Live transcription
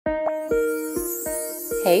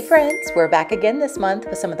Hey friends, we're back again this month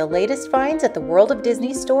with some of the latest finds at the World of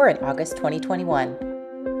Disney store in August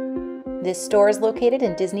 2021. This store is located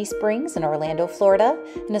in Disney Springs in Orlando, Florida,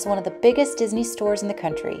 and is one of the biggest Disney stores in the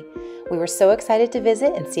country. We were so excited to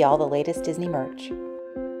visit and see all the latest Disney merch.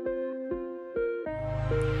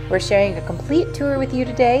 We're sharing a complete tour with you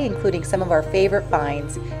today, including some of our favorite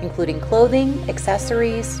finds, including clothing,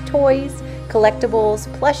 accessories, toys, collectibles,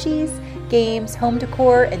 plushies, games, home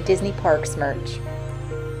decor, and Disney Parks merch.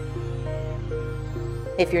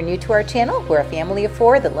 If you're new to our channel, we're a family of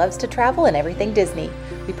 4 that loves to travel and everything Disney.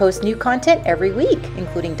 We post new content every week,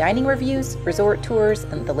 including dining reviews, resort tours,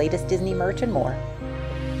 and the latest Disney merch and more.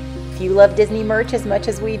 If you love Disney merch as much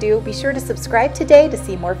as we do, be sure to subscribe today to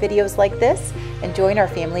see more videos like this and join our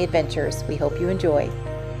family adventures. We hope you enjoy.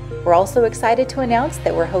 We're also excited to announce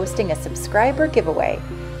that we're hosting a subscriber giveaway.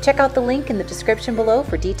 Check out the link in the description below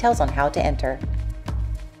for details on how to enter.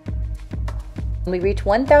 When we reach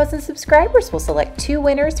 1,000 subscribers, we'll select 2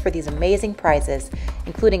 winners for these amazing prizes,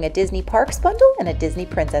 including a Disney Parks bundle and a Disney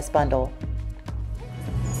Princess bundle.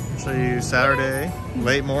 Show you Saturday,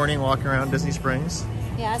 late morning, walking around Disney Springs.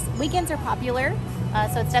 Yes, weekends are popular,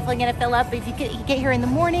 so it's definitely going to fill up. If you get here in the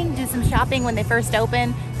morning, do some shopping when they first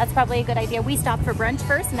open, that's probably a good idea. We stopped for brunch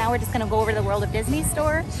first, and now we're just going to go over to the World of Disney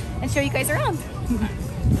store and show you guys around.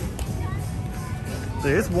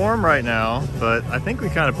 It's warm right now, but I think we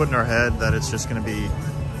kind of put in our head that it's just going to be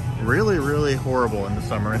really, really horrible in the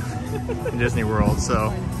summer in Disney World.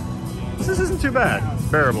 So this isn't too bad.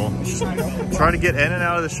 Bearable. Try to get in and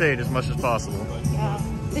out of the shade as much as possible. Yeah,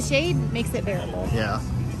 the shade makes it bearable. Yeah.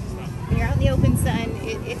 When you're out in the open sun,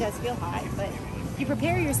 it does feel hot, but if you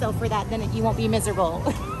prepare yourself for that, then you won't be miserable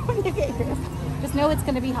when you get here. Just know it's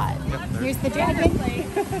going to be hot. Yep, here's the dragon.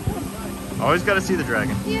 Always got to see the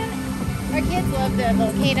dragon. Yeah. Our kids love the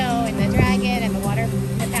volcano and the dragon and the water,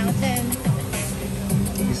 the fountain.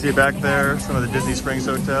 You see back there some of the Disney Springs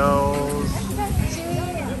hotels.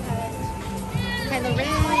 Kylo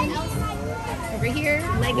Ren. Over here,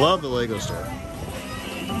 Lego. Love the Lego store.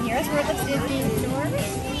 And here's World of Disney store.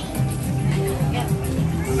 Yeah.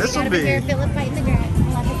 This will be there, Philip fighting the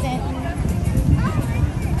Maleficent.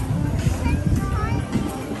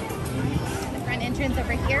 The front entrance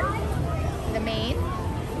over here. The main.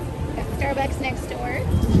 Starbucks next door.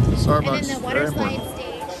 Starbucks. And then the water slide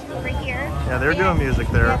stage over here. Yeah, they're doing music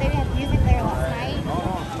there. Yeah, they had music there last night.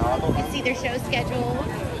 You can see their show schedule.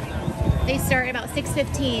 They start about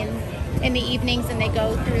 6:15 in the evenings and they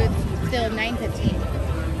go through till 9:15.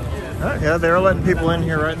 Yeah, they're letting people in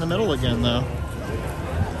here right in the middle again, though.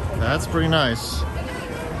 That's pretty nice.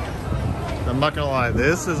 I'm not gonna lie,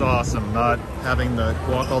 this is awesome. Not having to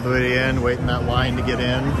walk all the way to the end, waiting that line to get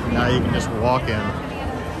in. Now you can just walk in.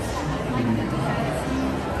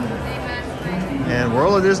 And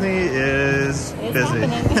World of Disney is busy.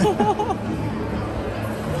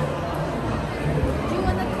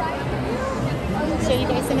 Show you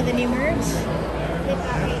guys some of the new merch they've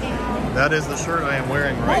got right now. That is the shirt I am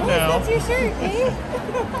wearing right now. That's your shirt, eh?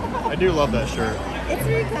 I do love that shirt. It's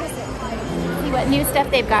very classic. See what new stuff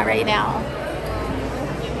they've got right now.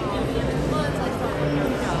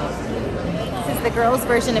 This is the girls'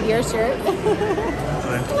 version of your shirt.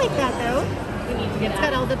 I like that though. It's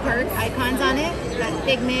got all the park icons on it. It's got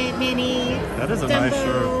Figment, Minnie, that is a Dumbo. nice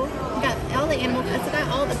shirt. It's got all the animal. It's got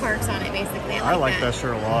all the parks on it basically. I like that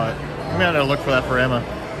shirt a lot. I'm gonna look for that for Emma.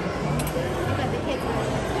 Got the kids'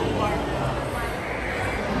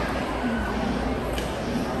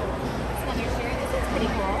 This one your shirt. This is pretty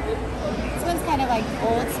cool. This one's kind of like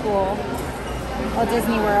old school. Walt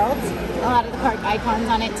Disney World. A lot of the park icons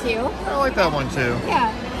on it too. I like that one too.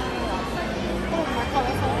 Yeah. More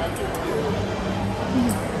colorful.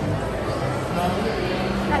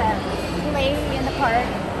 Got a play in the park.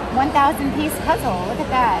 1,000-piece puzzle. Look at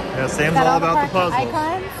that. Yeah, Sam's all about the puzzles.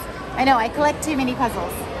 Icons. I know. I collect too many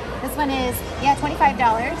puzzles. This one is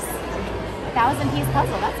 $25. 1,000-piece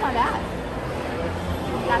puzzle. That's not bad.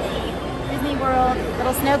 Got the Disney World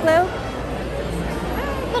little snow globe.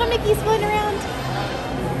 Little Mickey's floating around.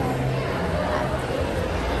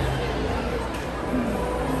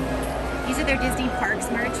 These are their Disney Parks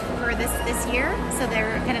merch for this year, so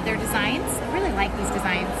they're kind of their designs. I really like these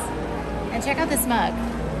designs. And check out this mug.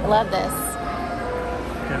 I love this.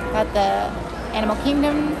 Got the Animal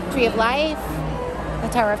Kingdom, Tree of Life, the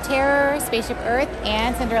Tower of Terror, Spaceship Earth,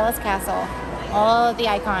 and Cinderella's Castle. All of the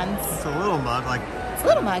icons. It's a little mug, like. It's a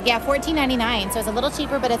little mug, yeah, $14.99. So it's a little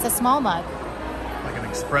cheaper, but it's a small mug. Like an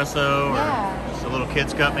espresso, or just a little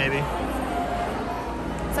kid's cup, maybe.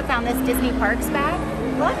 So I found this Disney Parks bag.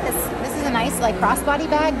 Look, this is a nice like crossbody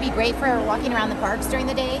bag. Be great for walking around the parks during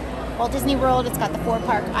the day. Walt Disney World, it's got the 4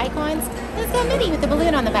 park icons. It's got Minnie with the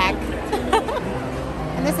balloon on the back.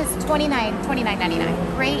 And this is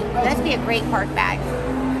 $29.99. Great, that'd be a great park bag.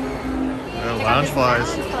 Lounge flies.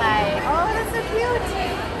 Lounge fly. Oh, that's so cute.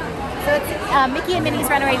 So it's Mickey and Minnie's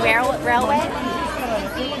Runaway Railway.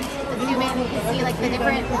 Zoom in, you can see like the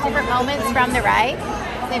different moments from the ride.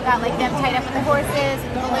 They've got like them tied up with the horses,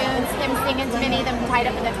 the balloons, him singing to Minnie, them tied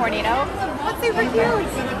up in the tornado. That's super cute.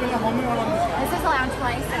 This is a lounge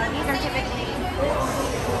fly, so these are typically,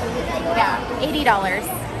 yeah,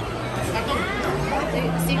 $80.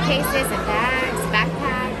 Suitcases and bags,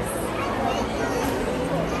 backpacks.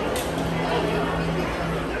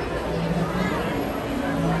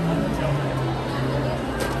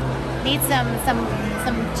 Need some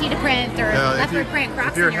cheetah print or leopard print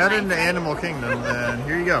Crocs. If you're heading to Animal Kingdom, then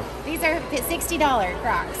here you go. These are $60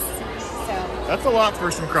 Crocs. So that's a lot for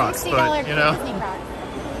some Crocs, but you know, Disney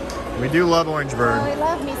Crocs. We do love Orangebird. Oh, I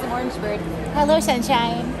love me some Orangebird. Hello,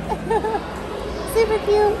 sunshine. Super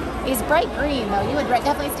cute. He's bright green, though. You would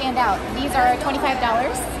definitely stand out. These are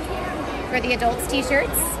 $25 for the adults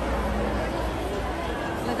t-shirts.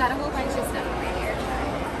 We've got a whole bunch of stuff right here.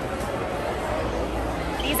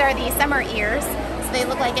 These are the summer ears. So they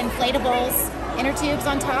look like inflatables, inner tubes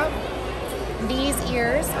on top. These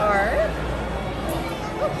ears are,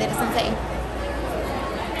 oh, that doesn't say.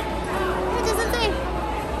 It doesn't say.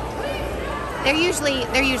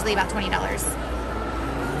 They're usually about $20.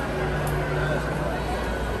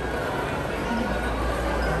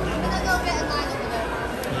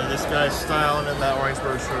 Yeah, this guy's styling in that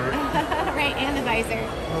Orangebird shirt. Right, and the visor.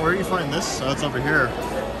 Oh, where do you find this? Oh, it's over here.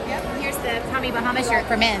 Yep. Here's the Tommy Bahama shirt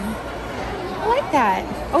for men. I like that.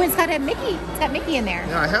 Oh, it's got a Mickey. It's got Mickey in there.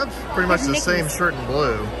 Yeah, I have pretty much the same shirt in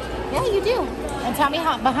blue. Yeah, you do. And Tommy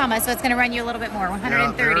Bahama, so it's going to run you a little bit more, $130.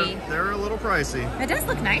 Yeah, they're a little pricey. It does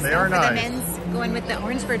look nice, They though, are for nice. the men's going with the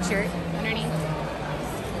Orangebird shirt underneath.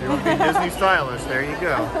 You want to be Disney stylish, there you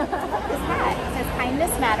go. This hat, it says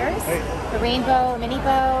Kindness Matters. Hey. The rainbow, mini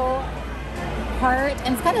bow, heart,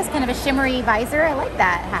 and it's got this kind of a shimmery visor. I like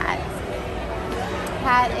that hat.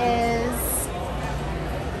 Hat is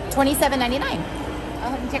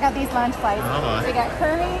 $27.99. Check out these lounge flies. Oh, We got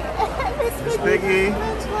Curry and Miss Piggy.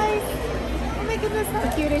 Lounge flies. Oh my goodness,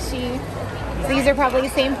 how cute is she? So these are probably the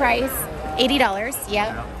same price, $80. Yep.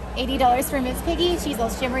 Yeah. $80 for Miss Piggy. She's all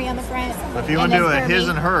shimmery on the front. If you want to do a his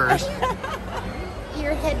and hers,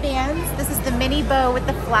 Ear headbands. This is the mini bow with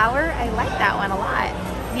the flower. I like that one a lot.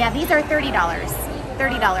 Yeah, these are $30.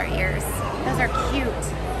 $30 ears. Those are cute.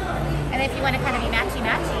 And if you want to kind of be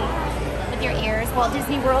matchy-matchy with your ears, Walt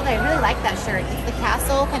Disney World, I really like that shirt. It's the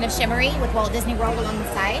castle, kind of shimmery with Walt Disney World along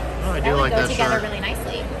the side. Oh, I do like would that go together shirt. really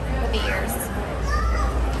nicely with the ears.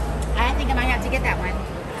 I think I might have to get that one.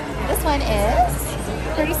 This one is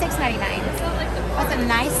 $36.99. That's a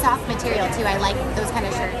nice soft material too. I like those kind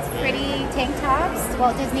of shirts. Pretty tank tops,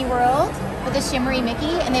 Walt Disney World with a shimmery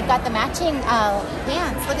Mickey, and they've got the matching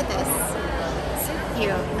pants. Look at this. So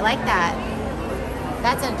cute. I like that.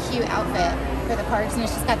 That's a cute outfit for the parks, and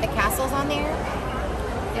it's just got the castles on there.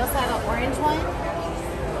 They also have an orange one.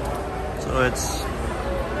 so it's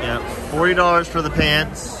 $40 for the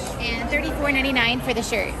pants. And $34.99 for the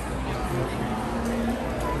shirt.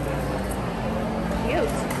 Cute.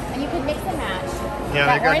 And you could mix and match. Yeah,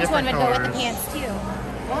 That they got orange one different would go with the colors. pants too.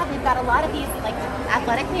 Yeah, they've got a lot of these like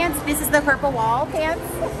athletic pants. This is the purple wall pants.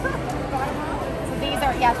 So these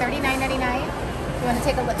are $39.99. You want to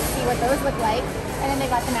take a look and see what those look like. And then they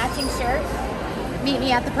got the matching shirt. Meet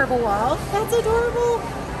me at the purple wall. That's adorable.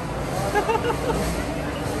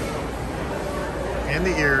 And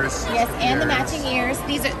the ears. Yes, and the matching ears.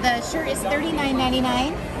 These are the shirt is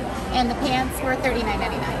 $39.99 and the pants were $39.99.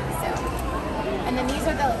 So, and then these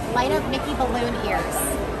are the light up Mickey balloon ears.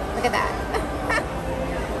 Look at that.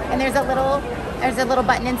 And there's a little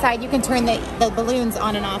button inside. You can turn the balloons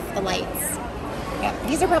on and off the lights. Yeah,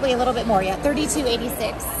 these are probably a little bit more. Yeah, $32.86.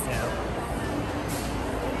 Yeah.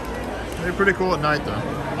 They're pretty cool at night though.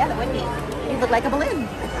 Yeah, that would be. You look like a balloon.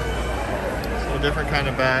 So a different kind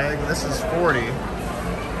of bag. This is $40.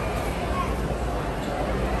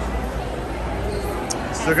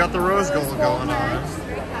 Still got the rose gold going on.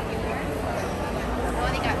 Very popular. Oh,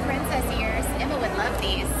 they got princess ears. Emma would love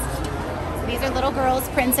these. So these are little girls'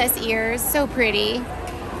 princess ears. So pretty.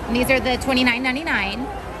 And these are the $29.99.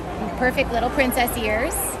 Perfect little princess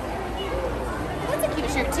ears. That's a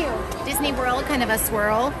cute shirt too. Disney World, kind of a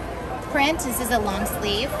swirl print. This is a long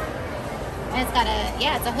sleeve. And it's got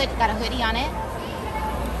it's a hood, got a hoodie on it.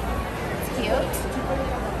 It's cute.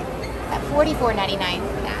 At $44.99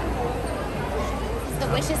 for that. The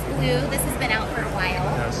Wishes Blue. This has been out for a while.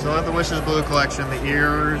 Yeah, still have the Wishes Blue collection. The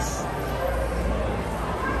ears,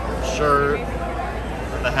 shirt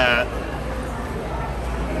and the hat.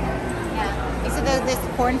 Yeah. These are this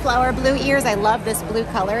cornflower blue ears. I love this blue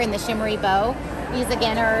color and the shimmery bow. These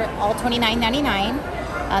again are all $29.99.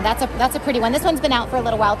 That's a pretty one. This one's been out for a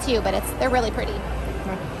little while too, but they're really pretty.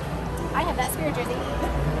 I have that Spirit jersey.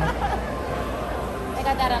 I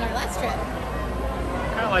got that on our last trip.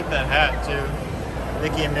 Kind of like that hat too.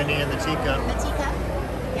 Mickey and Minnie and the teacup. The teacup.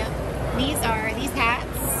 Yeah. These hats.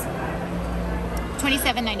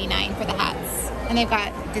 $27.99 for the hats, and they've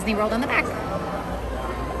got Disney World on the back.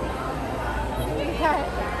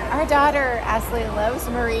 Our daughter Ashley loves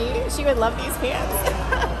Marie. She would love these pants.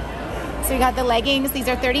 So we got the leggings. These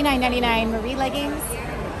are $39.99 Marie leggings,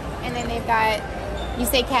 and then they've got You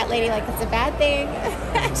Say Cat Lady like it's a bad thing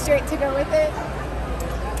shirt to go with it.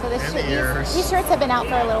 So these shirts have been out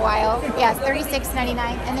for a little while. Yeah, it's $36.99,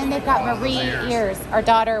 and then they've got Marie ears. Our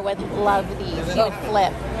daughter would love these. She would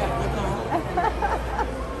flip.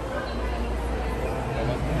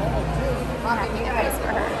 For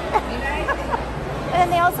her. And then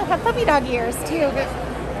they also have puppy dog ears too.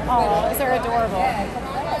 Oh, these are adorable.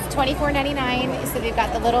 It's $24.99. So they've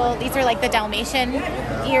got the little, these are like the Dalmatian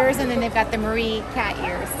ears, and then they've got the Marie cat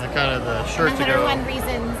ears. They're kind of the shirt to go. 101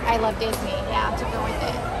 reasons I love Disney. Yeah, to go with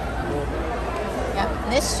it. Yep.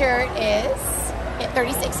 And this shirt is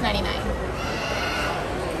 $36.99.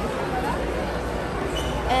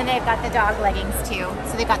 And they've got the dog leggings too.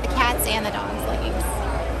 So they've got the cats and the dogs leggings.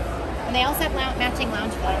 And they also have matching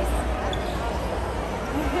lounge clothes.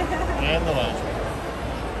 And the lounge.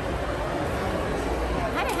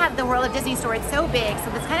 I kind of have the World of Disney store. It's so big,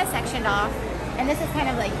 so it's kind of sectioned off. And this is kind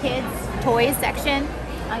of like kids' toys section.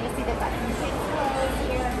 You'll see they've got some kids' clothes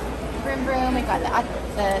here. Vroom Vroom. We've got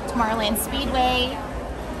the Tomorrowland Speedway.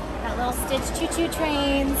 Got little Stitch choo-choo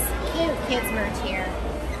trains. Cute kids merch here.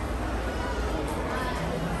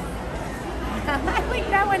 I like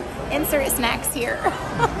that one. Insert snacks here.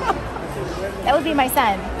 That would be my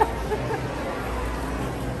son.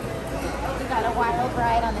 We got a wild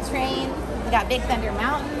ride on the train. We got Big Thunder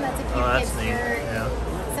Mountain. That's a cute kid's shirt. Yeah.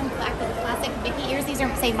 Some classic Mickey ears. These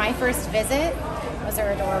are, say, My First Visit. Those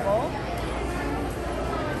are adorable.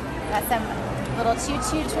 Got some little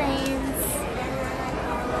choo-choo trains.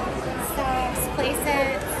 Socks, play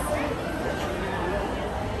sets.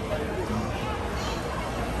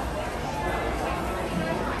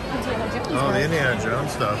 Oh, the Indiana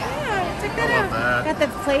Jones stuff. Yeah, check that I out. love that. Got the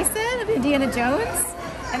playset of Indiana Jones,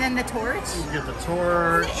 and then the torch. You get the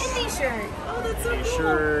torch. The Indy shirt. Oh, that's so cool.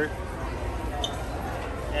 T-shirt.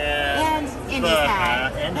 And Indy's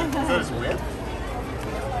hat. And is that his whip?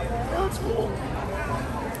 Oh, that's cool.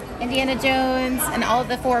 Indiana Jones and all of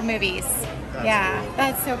the 4 movies. That's cool.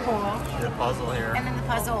 That's so cool. The puzzle here. And then the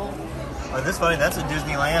puzzle. Oh, this is funny. That's a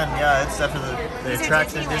Disneyland. Yeah, it's after the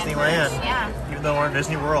attraction at Disneyland. Yeah. Even though we're in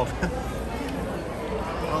Disney World.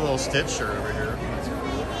 A little Stitch shirt over here.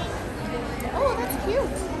 Oh, that's cute.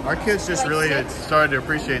 Our kids just really started to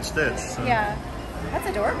appreciate Stitch. So. Yeah, that's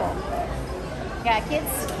adorable. Yeah, kids,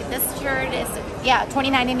 this shirt is, yeah,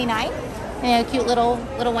 $29.99. And a cute little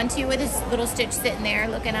 1-2 with his little Stitch sitting there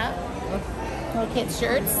looking up. Little kids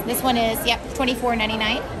shirts. This one is, yep,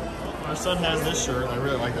 $24.99. Our son has this shirt. I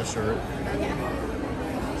really like this shirt. Yeah.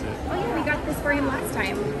 Oh yeah, we got this for him last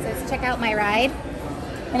time. It says, check out my ride.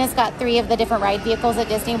 And it's got 3 of the different ride vehicles at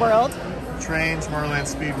Disney World. Trains, Tomorrowland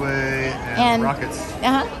Speedway, and Rockets.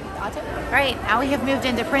 All right, now we have moved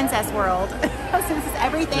into Princess World. So this is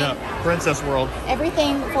everything. Yeah, Princess World.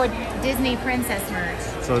 Everything for Disney princess merch.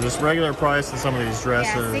 So just regular price in some of these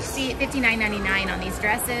dresses. Yeah, $59.99 on these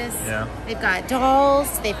dresses. Yeah. They've got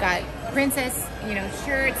dolls. They've got princess,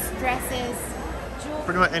 shirts, dresses.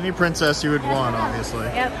 Pretty much any princess you would want, obviously.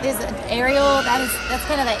 Yep, this Ariel. That's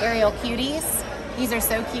kind of the Ariel cuties. These are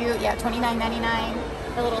so cute. Yeah,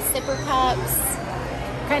 $29.99. The little sipper cups.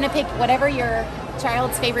 Kind of pick whatever your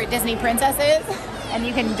child's favorite Disney princess is, and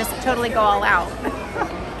you can just totally go all out.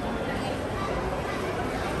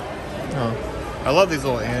 Oh, I love these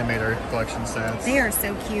little animator collection sets. They are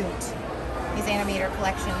so cute. These animator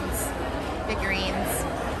collections, figurines.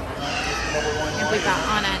 And we've got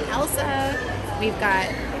Anna and Elsa. We've got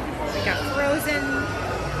Frozen,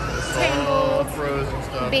 Tangled, Frozen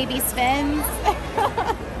stuff. Baby Sven's.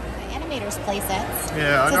 Animators play sets.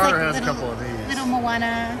 Yeah, our So daughter it's has a couple of these. Little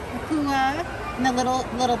Moana, Akua, and the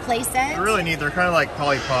little play set. They're really neat. They're kind of like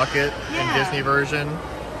Polly Pocket Yeah. in Disney version.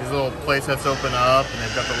 These little play sets open up, and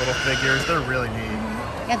they've got the little figures. They're really neat.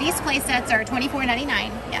 Yeah, these play sets are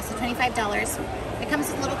 $24.99. Yeah, so $25. It comes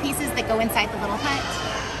with little pieces that go inside the little hut.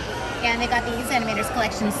 Yeah, and they got these animators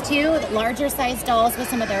collections too, larger size dolls with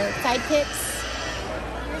some of their sidekicks.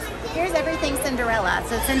 Here's everything Cinderella.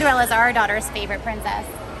 So Cinderella's our daughter's favorite princess.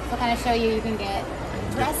 I'll kind of show you. You can get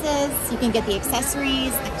dresses, you can get the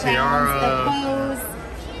accessories, the crowns, Tiara. the bows.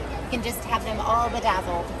 You can just have them all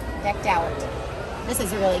bedazzled, decked out. This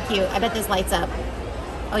is really cute. I bet this lights up.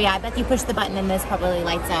 Oh yeah, I bet you push the button and this probably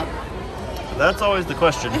lights up. That's always the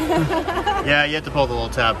question. Yeah, you have to pull the little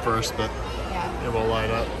tab first, but Yeah. it will light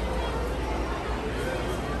up.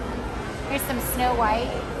 Here's some Snow White.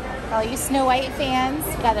 For all you Snow White fans,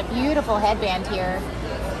 got a beautiful headband here.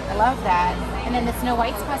 I love that. And then the Snow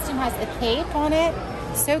White's costume has the cape on it.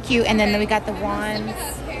 So cute. And then we got the wands.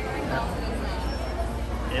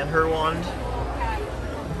 And her wand.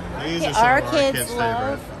 These are some Our of kids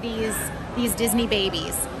love favorite. these Disney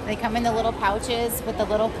babies. They come in the little pouches with the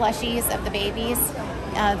little plushies of the babies.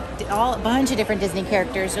 A bunch of different Disney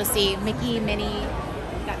characters. You'll see Mickey, Minnie,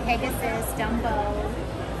 got Pegasus, Dumbo,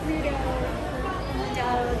 Pluto,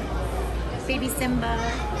 Doug, baby Simba.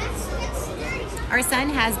 Our son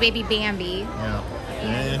has baby Bambi. Yeah.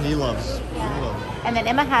 And he loves. Yeah. He loves. And then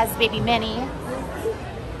Emma has baby Minnie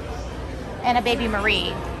and a baby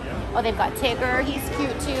Marie. Oh, they've got Tigger. He's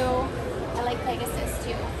cute too. I like Pegasus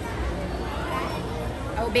too.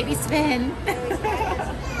 Oh, baby Sven.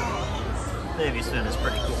 Baby Sven is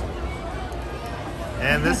pretty cool.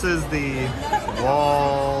 And this is the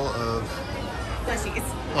wall of Plushies.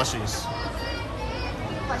 plushies.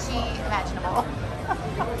 Plushy imaginable.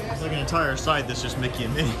 It's like an entire side that's just Mickey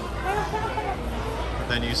and Minnie. But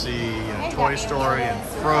then you see And Toy Yoda. Story and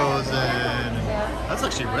Frozen. And that's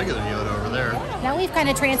actually regular Yoda over there. Now we've kind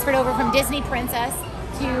of transferred over from Disney Princess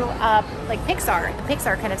to like Pixar, the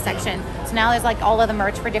Pixar kind of section. So now there's like all of the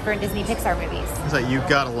merch for different Disney Pixar movies. It's like, you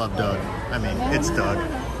gotta love Doug. I mean, it's Doug.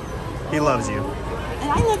 He loves you.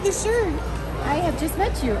 And I love this shirt. I have just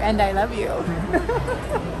met you and I love you.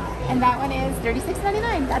 And that one is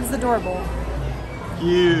 $36.99. That is adorable.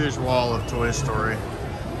 Huge wall of Toy Story.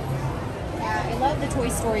 Yeah, I love the Toy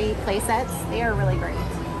Story play sets. They are really great.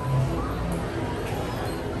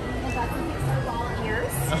 I've got some Pixar ball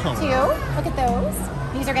ears Oh, too. wow. Look at those.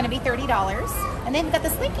 These are going to be $30. And then we've got the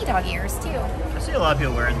Slinky Dog ears too. I see a lot of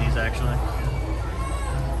people wearing these actually.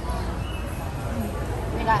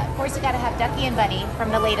 We got, of course, you got to have Ducky and Bunny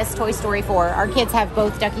from the latest Toy Story 4. Our kids have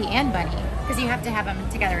both Ducky and Bunny because you have to have them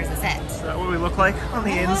together as a set. Is that what we look like on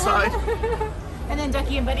the inside? And then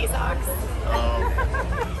Ducky and Bunny socks.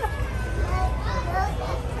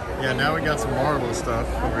 Yeah, now we got some Marvel stuff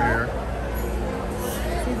over here.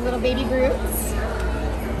 These little baby Groots.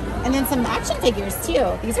 And then some action figures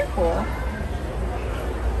too. These are cool.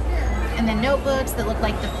 And then notebooks that look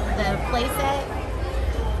like the play set.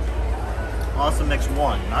 Awesome Mix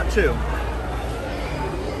 1, not 2.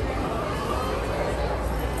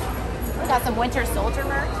 We got some Winter Soldier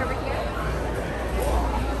merch over here.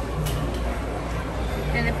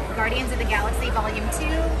 And the Guardians of the Galaxy Volume 2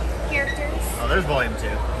 characters. Oh, there's Volume 2.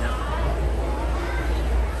 Yeah.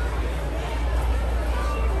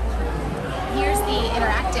 Here's the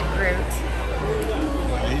interactive Groot.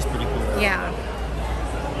 He's pretty cool. Yeah.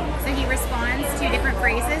 So he responds to different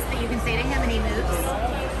phrases that you can say to him and he moves.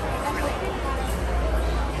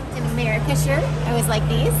 Captain America shirt. I always like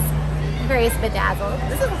these. Very bedazzled.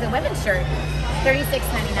 This is a women's shirt.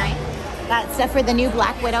 $36.99. Got stuff for the new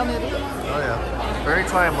Black Widow movie. Oh yeah. Very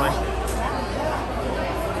timely.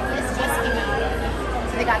 This just came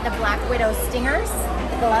out. So they got the Black Widow stingers,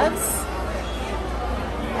 the gloves,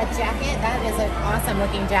 a jacket. That is an awesome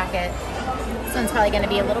looking jacket. This one's probably going to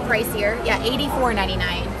be a little pricier. Yeah,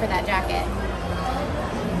 $84.99 for that jacket.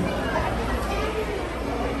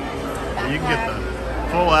 You can get the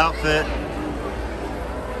full outfit.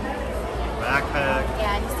 Backpack.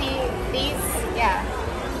 Yeah, you see these? Yeah.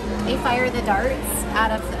 They fire the darts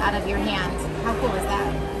out of your hand. How cool is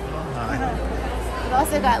that? We've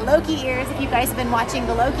also got Loki ears. If you guys have been watching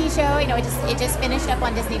the Loki show, you know it just finished up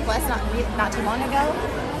on Disney Plus not too long ago.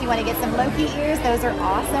 If you want to get some Loki ears, those are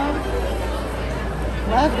awesome.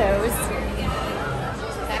 Love those.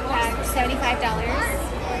 Backpack, $75.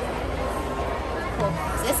 Cool.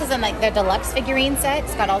 So this is in like the deluxe figurine set.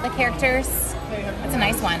 It's got all the characters. That's a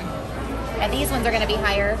nice one. Yeah, these ones are going to be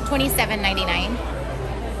higher, $27.99.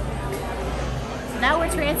 So now we're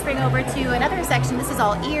transferring over to another section. This is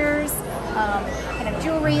all ears, kind of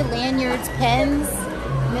jewelry, lanyards, pens.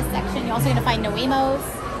 In this section, you're also going to find Noemos.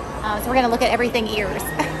 So we're going to look at everything ears.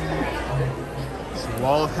 It's a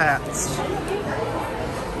wall of hats.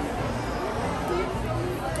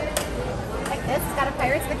 Like this, it's got a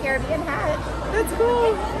Pirates of the Caribbean hat. That's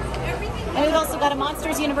cool. And we've also got a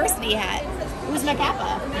Monsters University hat. Uzma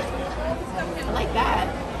Kappa. I like that.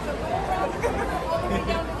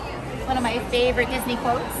 One of my favorite Disney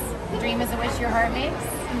quotes. The dream is a wish your heart makes.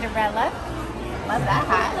 Cinderella. Love that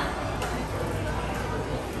hat.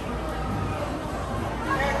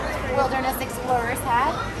 Wilderness Explorer's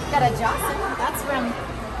hat. Got a Jocelyn. That's from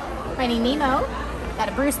Finding Nemo. Got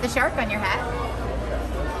a Bruce the Shark on your hat.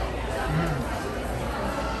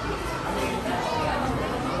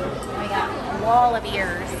 We got a wall of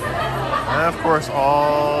ears. And of course,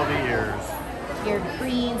 all the ears. Your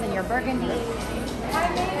greens and your burgundy.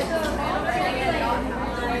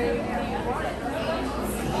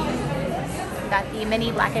 Got the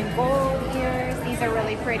mini black and gold ears. These are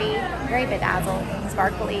really pretty. Very bedazzled,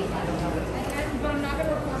 sparkly. These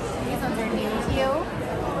ones are new to you.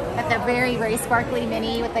 Got the very, very sparkly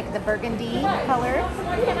mini with like the burgundy color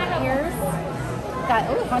ears. Got,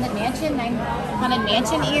 oh, Haunted Mansion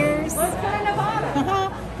ears.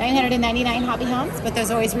 999 hobby homes, but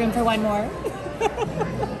there's always room for one more. Those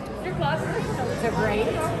are great.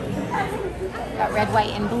 Got red,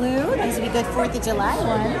 white, and blue. These would be good 4th of July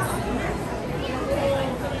ones.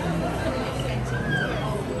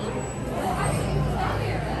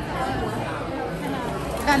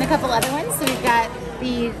 Found a couple other ones. So we've got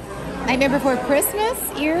the Nightmare Before Christmas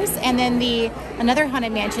ears, and then another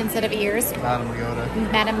Haunted Mansion set of ears.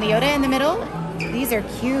 Madame Leota in the middle. These are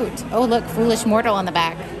cute. Oh, look, Foolish Mortal on the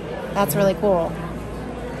back. That's really cool.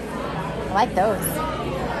 I like those.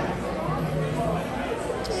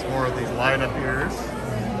 Some more of these light up ears.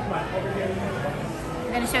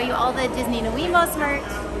 I'm going to show you all the Disney Nuimos merch.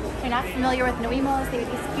 If you're not familiar with Nuimos, they have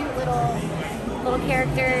these cute little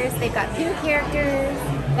characters. They've got Pooh characters.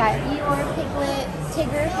 Got Eeyore, Piglet,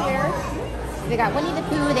 Tigger here. They got Winnie the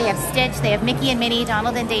Pooh. They have Stitch. They have Mickey and Minnie,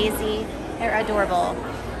 Donald and Daisy. They're adorable.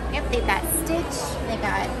 Yep, they've got Stitch. They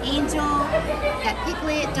got Angel. Got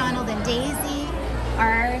Piglet, Donald and Daisy.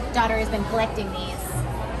 Our daughter has been collecting these.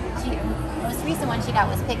 The most recent one she got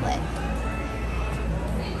was Piglet.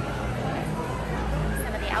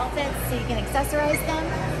 Some of the outfits, so you can accessorize them.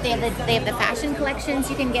 They have the fashion collections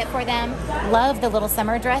you can get for them. Love the little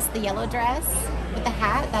summer dress, the yellow dress with the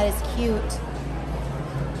hat. That is cute.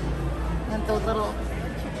 And the little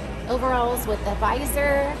overalls with the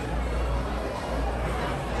visor.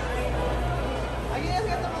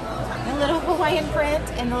 A little Hawaiian print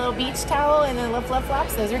and the little beach towel and the little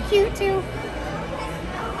flip-flops. Those are cute too.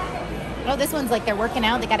 Oh, this one's like they're working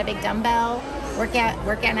out. They got a big dumbbell.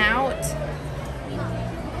 Working out.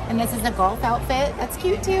 And this is a golf outfit. That's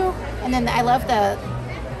cute too. And then I love the.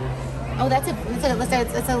 Oh, that's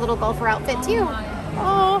a little golfer outfit too.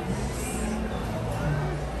 Oh.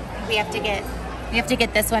 We have to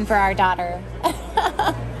get this one for our daughter.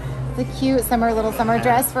 It's a cute little summer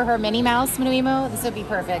dress for her Minnie Mouse Nuimo. This would be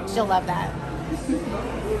perfect. She'll love that.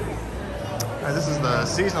 All right, this is the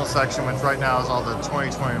seasonal section, which right now is all the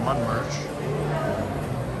 2021 merch.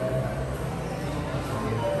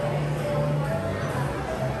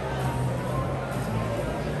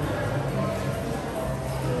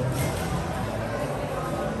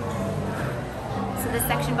 So this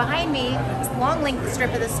section behind me, this long length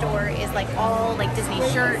strip of the store is like all like Disney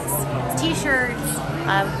shirts, t-shirts,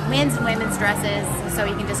 men's and women's dresses. So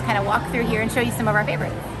you can just kind of walk through here and show you some of our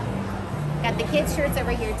favorites. Got the kids shirts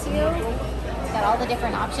over here too. Got all the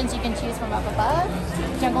different options you can choose from up above.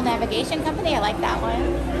 Jungle Navigation Company, I like that one.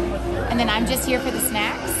 And then I'm just here for the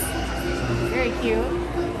snacks. Very cute.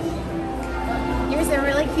 Here's a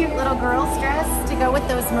really cute little girl's dress to go with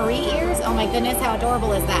those Marie ears. Oh my goodness, how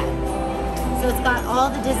adorable is that? So it's got all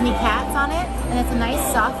the Disney cats on it, and it's a nice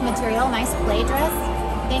soft material, nice play dress.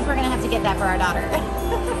 I think we're gonna have to get that for our daughter.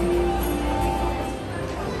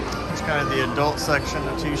 It's kind of the adult section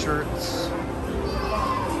of t-shirts.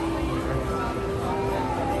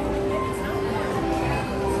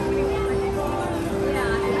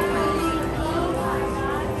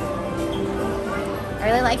 I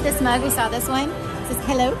really like this mug. We saw this one. It says,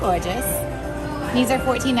 "Hello, gorgeous." These are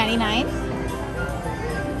 $14.99.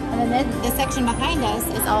 And then the section behind us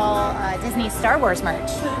is all Disney Star Wars merch.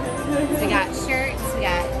 So we got shirts, we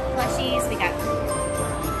got plushies, we got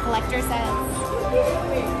collector sets.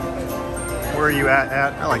 Where are you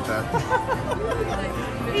at? I like that.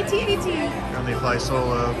 AT-AT. And they fly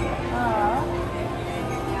solo.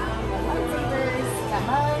 Got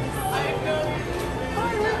mugs. Oh, I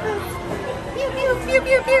love this. Pew, pew, pew,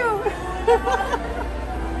 pew, pew.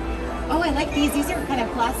 Oh, I like these. These are kind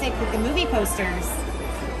of classic with the movie posters.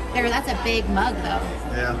 That's a big mug though.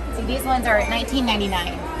 Yeah. See, these ones are at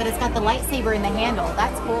 $19.99, but it's got the lightsaber in the handle.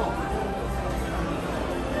 That's cool.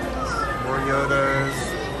 More Yodas.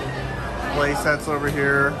 Play sets over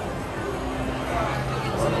here.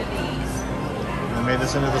 I made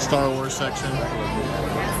this into the Star Wars section.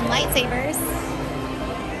 Some lightsabers.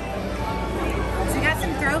 So we got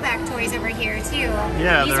some throwback toys over here too.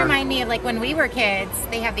 Yeah. These remind me of like when we were kids.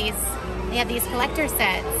 They have these They have these collector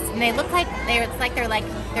sets, and they look like they're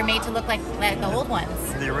made to look like the old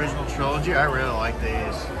ones. The original trilogy, I really like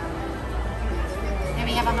these. And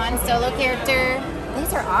we have a Han Solo character.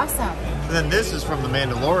 These are awesome. And then this is from The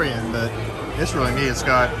Mandalorian, but it's really neat. It's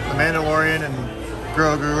got The Mandalorian and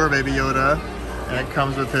Grogu or Baby Yoda, and it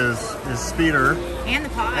comes with his speeder. And the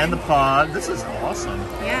pod. And the pod. This is awesome.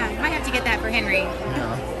 Yeah, you might have to get that for Henry.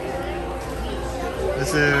 Yeah.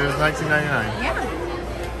 This is $19.99. Yeah.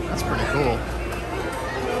 That's pretty cool.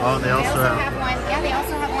 Oh, they also have one. Yeah, they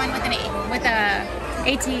also have one with a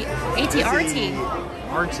AT-RT.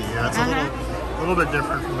 RT, yeah, it's a little bit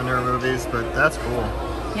different from the newer movies, but that's cool.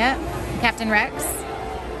 Yep, Captain Rex.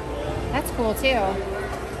 That's cool too.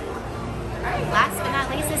 Alright, last but not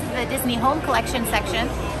least, this is the Disney Home Collection section.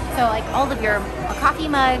 So like all of your coffee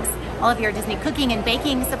mugs, all of your Disney cooking and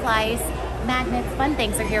baking supplies, magnets, fun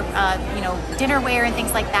things are here, you know, dinnerware and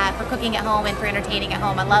things like that for cooking at home and for entertaining at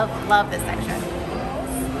home. I love this section.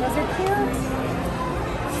 Those are cute.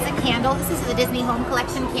 This is a candle. This is the Disney Home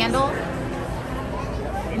Collection candle.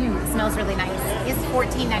 It smells really nice. It's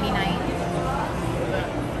 $14.99.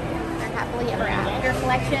 Their Happily Ever After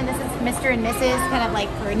collection. This is Mr. and Mrs. kind of like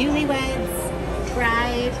for newlyweds,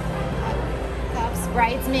 bride, cups,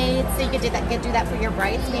 bridesmaids. So you could do that for your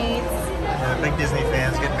bridesmaids. Yeah, big Disney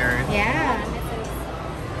fans get married. Yeah.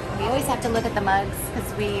 We always have to look at the mugs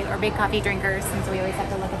because we are big coffee drinkers, and so we always have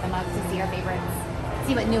to look at the mugs to see our favorites.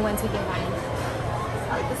 See what new ones we can find.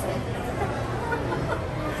 I like this one.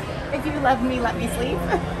 If you love me, let me sleep.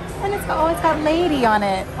 And it's got lady on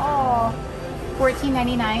it. Oh,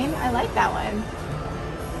 $14.99. I like that one.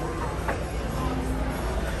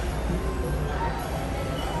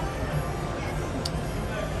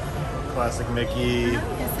 Classic Mickey.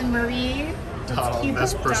 Yes, and Marie. Donald,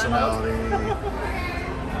 best personality.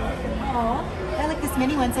 Oh, I like this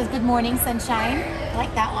mini one. Says "Good morning, sunshine." I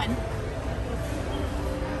like that one.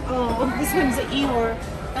 Oh, this one's Eeyore.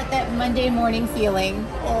 Got that Monday morning feeling.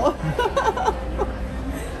 Oh,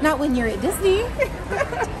 not when you're at Disney.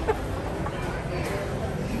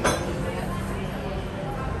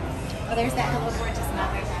 Oh, there's that Hello Gorgeous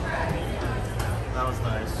mug. That was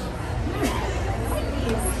nice.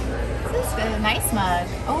 This is a nice mug.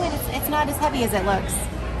 Oh, and it's not as heavy as it looks.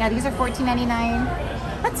 Yeah, these are $14.99.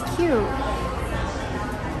 That's cute.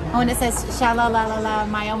 Oh, and it says "Sha la la la la,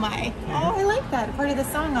 my oh my." Oh, I like that. Part of the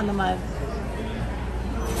song on the mug.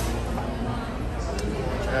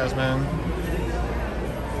 Jasmine.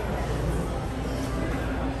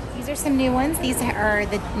 These are some new ones. These are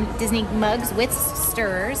the Disney mugs with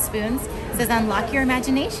stirrers, spoons. It says "Unlock your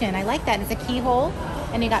imagination." I like that. It's a keyhole,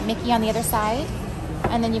 and you got Mickey on the other side.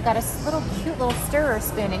 And then you've got a cute little stirrer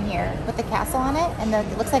spoon in here with the castle on it, and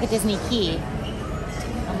it looks like a Disney key.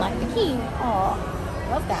 Unlock the key. Oh,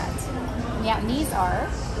 love that. Yeah, and these are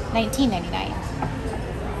 $19.99.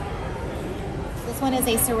 This one is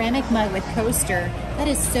a ceramic mug with coaster. That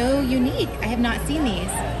is so unique. I have not seen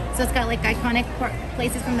these. So it's got like iconic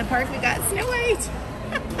places from the park. We got Snow White,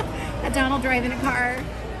 a Donald driving a car.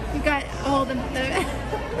 We got the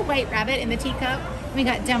White Rabbit in the teacup. We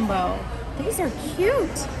got Dumbo. These are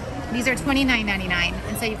cute. These are $29.99,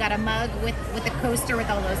 and so you've got a mug with a coaster with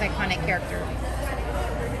all those iconic characters.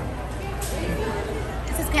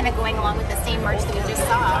 This is kind of going along with the same merch that we just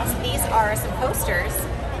saw. So these are some coasters.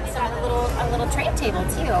 It's got a little tray table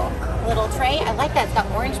too. A little tray. I like that. It's got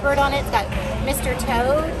Orange Bird on it. It's got Mr.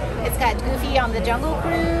 Toad. It's got Goofy on the Jungle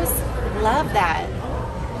Cruise. Love that.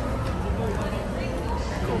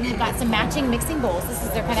 We've got some matching mixing bowls. This is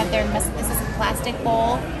this is a plastic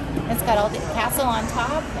bowl. It's got all the castle on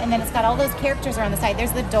top, and then it's got all those characters around the side.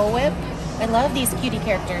 There's the Dole Whip. I love these cutie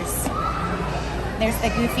characters. There's the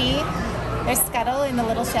Goofy. There's Scuttle in the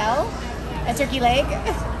little shell. A turkey leg.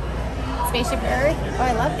 Spaceship Earth. Oh,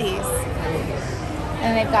 I love these.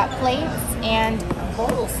 And they've got plates and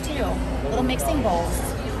bowls too. Little mixing bowls.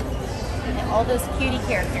 And all those cutie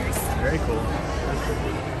characters. Very cool.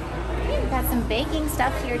 We've got some baking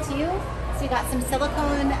stuff here too. So we got some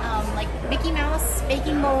silicone, like Mickey Mouse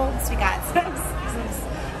baking molds. We got some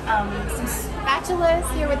spatulas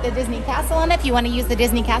here with the Disney Castle on it. If you want to use the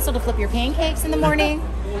Disney Castle to flip your pancakes in the morning.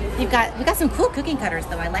 We got some cool cooking cutters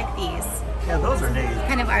though. I like these. Yeah, those are neat.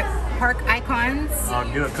 Kind of our park icons.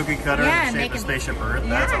 Do a cookie cutter in the shape of Spaceship Earth.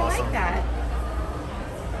 That's awesome. I like that.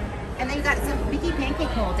 And then you got some Mickey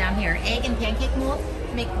pancake mold down here. Egg and pancake mold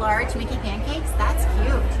to make large Mickey pancakes. That's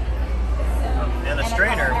cute. And a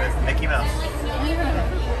strainer with Mickey Mouse.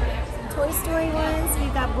 Yeah. Toy Story ones.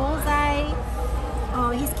 We've got Bullseye. Oh,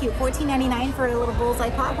 he's cute. $14.99 for a little Bullseye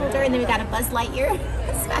pot holder. And then we got a Buzz Lightyear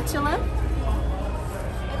spatula.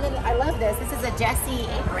 And then I love this. This is a Jessie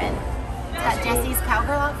apron. It's got Jesse's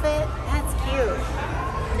cowgirl outfit. That's cute.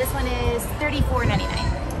 This one is $34.99.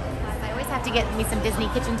 I always have to get me some Disney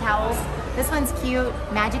kitchen towels. This one's cute.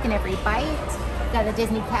 Magic in every bite. Got the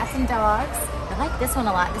Disney cats and dogs. I like this one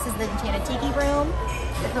a lot. This is the Enchanted Tiki Room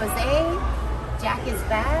with Jose. Jack is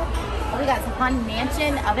back. Oh, we got some Haunted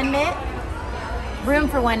Mansion oven mitt. Room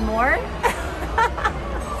for one more.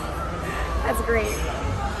 That's great.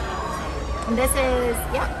 And this is,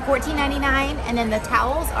 yeah, $14.99, and then the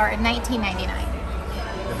towels are $19.99.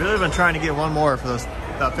 I've really been trying to get one more for those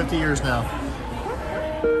about 50 years now.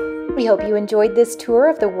 We hope you enjoyed this tour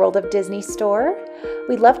of the World of Disney store.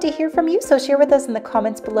 We'd love to hear from you, so share with us in the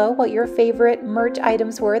comments below what your favorite merch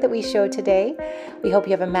items were that we showed today. We hope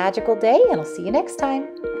you have a magical day, and I'll see you next time.